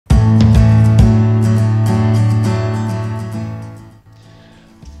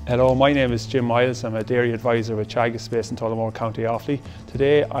Hello, my name is Jim Moyles. I'm a dairy advisor with Teagasc based in Tullamore, County Offaly.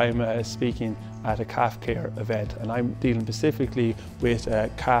 Today I'm speaking at a CalfCare event, and I'm dealing specifically with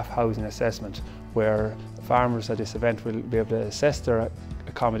calf housing assessment, where farmers at this event will be able to assess their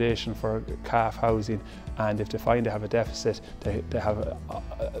accommodation for calf housing, and if they find they have a deficit, they have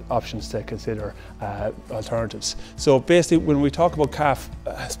options to consider alternatives. So basically, when we talk about calf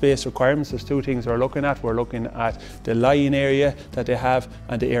space requirements, there's two things we're looking at. We're looking at the lying area that they have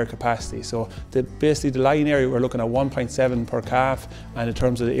and the air capacity. So basically the lying area, we're looking at 1.7 per calf, and in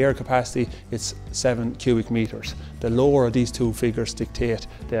terms of the air capacity, it's 7 cubic meters. The lower of these two figures dictate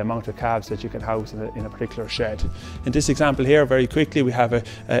the amount of calves that you can house in a particular shed. In this example here, very quickly, we have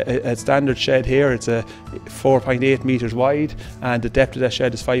a standard shed here. It's a 4.8 meters wide, and the depth of that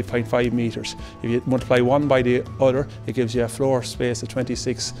shed is 5.5 meters. If you multiply one by the other, it gives you a floor space of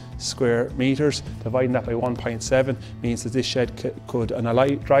 26 square meters. Dividing that by 1.7 means that this shed could, on a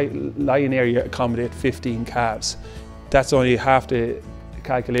lying area, accommodate 15 calves. That's only half the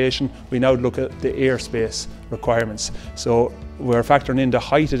calculation. We now look at the airspace requirements. So we're factoring in the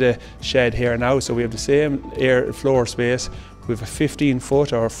height of the shed here now. So we have the same air floor space. We have a 15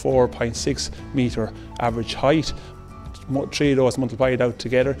 foot or 4.6 meter average height. Three of those multiplied out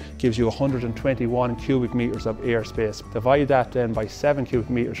together gives you 121 cubic meters of airspace. Divide that then by 7 cubic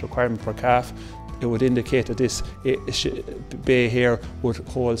meters requirement per calf. It would indicate that this bay here would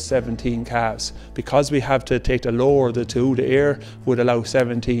hold 17 calves. Because we have to take the lower of the two, the air would allow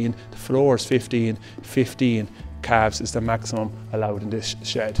 17, the floor is 15, 15 calves is the maximum allowed in this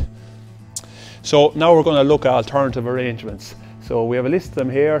shed. So now we're going to look at alternative arrangements. So we have a list of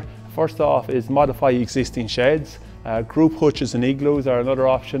them here. First off is modify existing sheds. Group hutches and igloos are another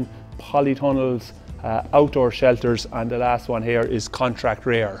option. Polytunnels, outdoor shelters, and the last one here is contract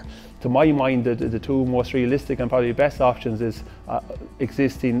rear. To my mind, the two most realistic and probably best options is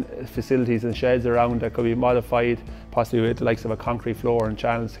existing facilities and sheds around that could be modified, possibly with the likes of a concrete floor and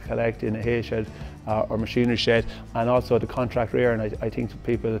channels to collect in a hay shed or machinery shed, and also the contract rear, and I think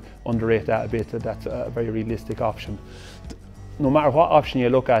people underrate that a bit, that's a very realistic option. No matter what option you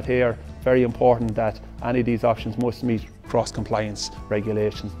look at here, very important that any of these options must meet cross-compliance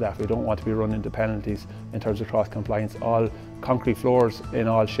regulations, that we don't want to be running into penalties in terms of cross-compliance. All concrete floors in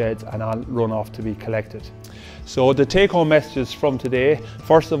all sheds and all runoff to be collected. So the take-home messages from today: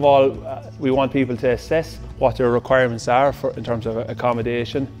 first of all, we want people to assess what their requirements are in terms of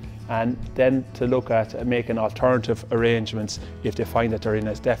accommodation, and then to look at making alternative arrangements if they find that they're in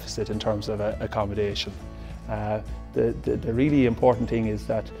a deficit in terms of accommodation. The really important thing is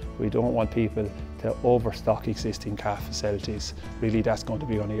that we don't want people to overstock existing calf facilities. Really, that's going to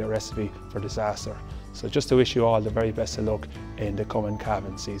be only a recipe for disaster. So just to wish you all the very best of luck in the coming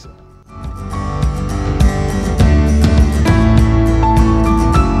calving season.